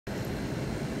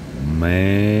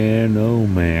man, oh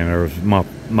man. There's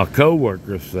my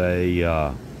coworkers say,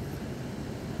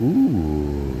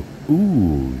 ooh,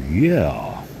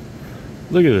 yeah.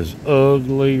 Look at this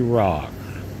ugly rock.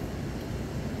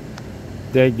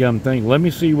 Dadgum thing. Let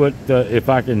me see what if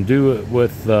I can do it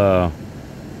with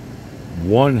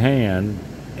one hand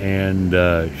and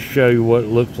show you what it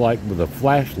looks like with a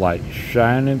flashlight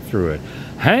shining through it.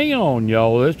 Hang on,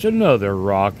 y'all. It's another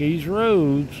Rockies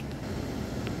Roads.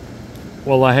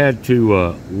 Well, I had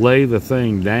to lay the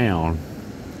thing down,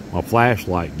 my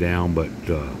flashlight down, but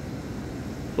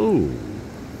ooh,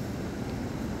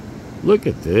 look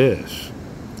at this.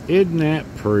 Isn't that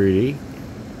pretty?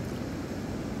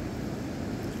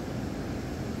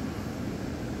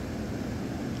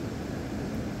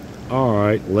 All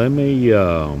right, let me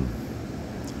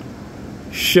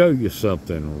show you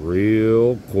something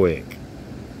real quick.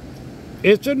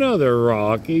 It's another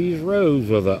Rockies Roads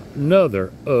with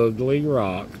another ugly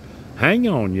rock. Hang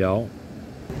on, y'all.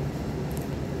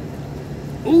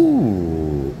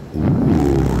 Ooh,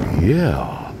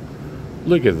 yeah.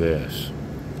 Look at this.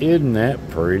 Isn't that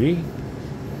pretty?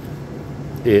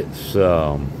 It's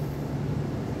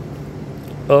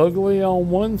ugly on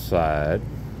one side,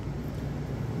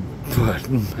 but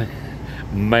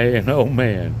man, oh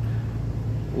man,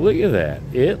 look at that.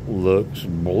 It looks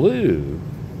blue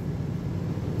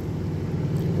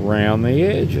around the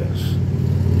edges.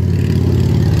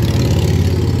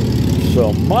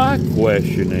 So my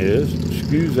question is,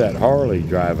 excuse that Harley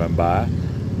driving by,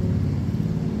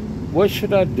 what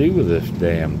should I do with this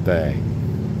damn thing?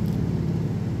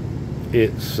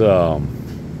 It's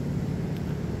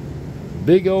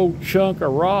big old chunk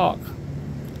of rock,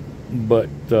 but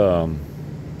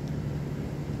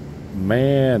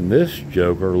man, this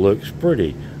joker looks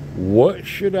pretty. What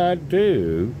should I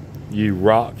do, you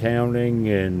rock hounding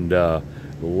and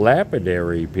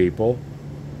lapidary people?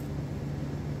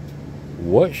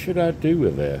 What should I do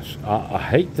with this? I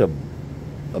hate to,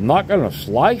 I'm not going to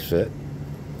slice it,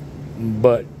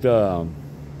 but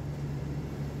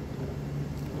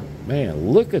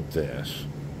man, look at this.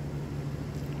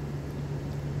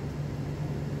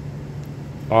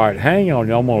 All right, hang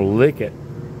on, I'm going to lick it.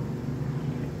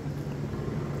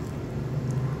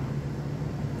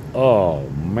 Oh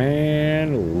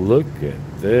man, look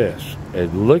at this.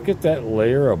 And look at that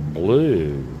layer of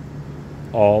blue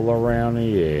all around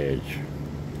the edge.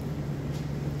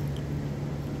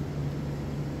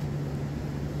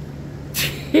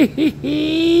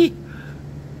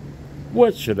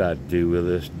 What should I do with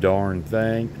this darn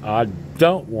thing? I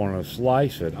don't want to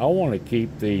slice it. I want to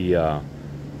keep the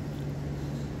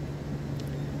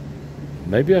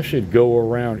maybe I should go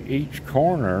around each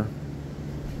corner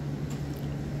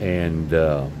and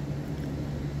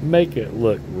make it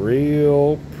look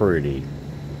real pretty.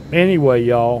 Anyway,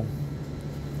 y'all,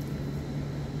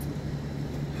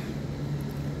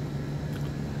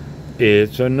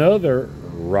 it's another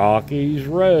Rockies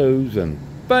Roads, and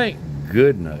thank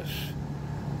goodness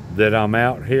that I'm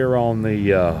out here on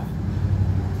the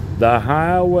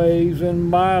highways and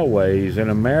byways in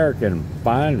America and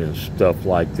finding stuff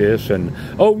like this. And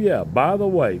oh yeah, by the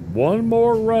way, one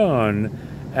more run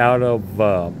out of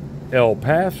El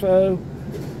Paso,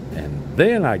 and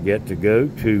then I get to go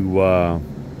to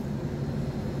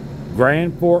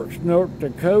Grand Forks, North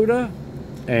Dakota,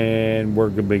 and we're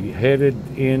going to be headed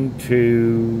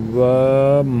into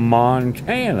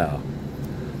Montana.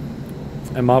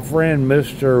 And my friend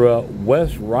Mr.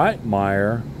 Wes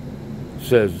Reitmeyer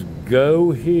says,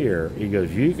 go here. He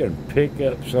goes, you can pick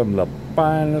up some of the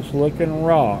finest looking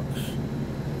rocks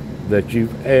that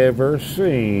you've ever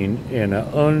seen in an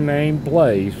unnamed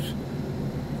place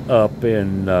up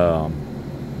in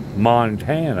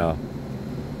Montana.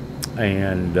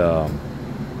 And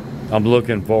I'm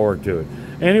looking forward to it.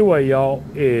 Anyway, y'all,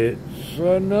 it's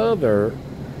another,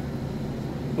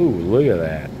 ooh, look at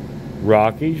that,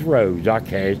 Rockies Roads. I'll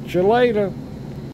catch you later.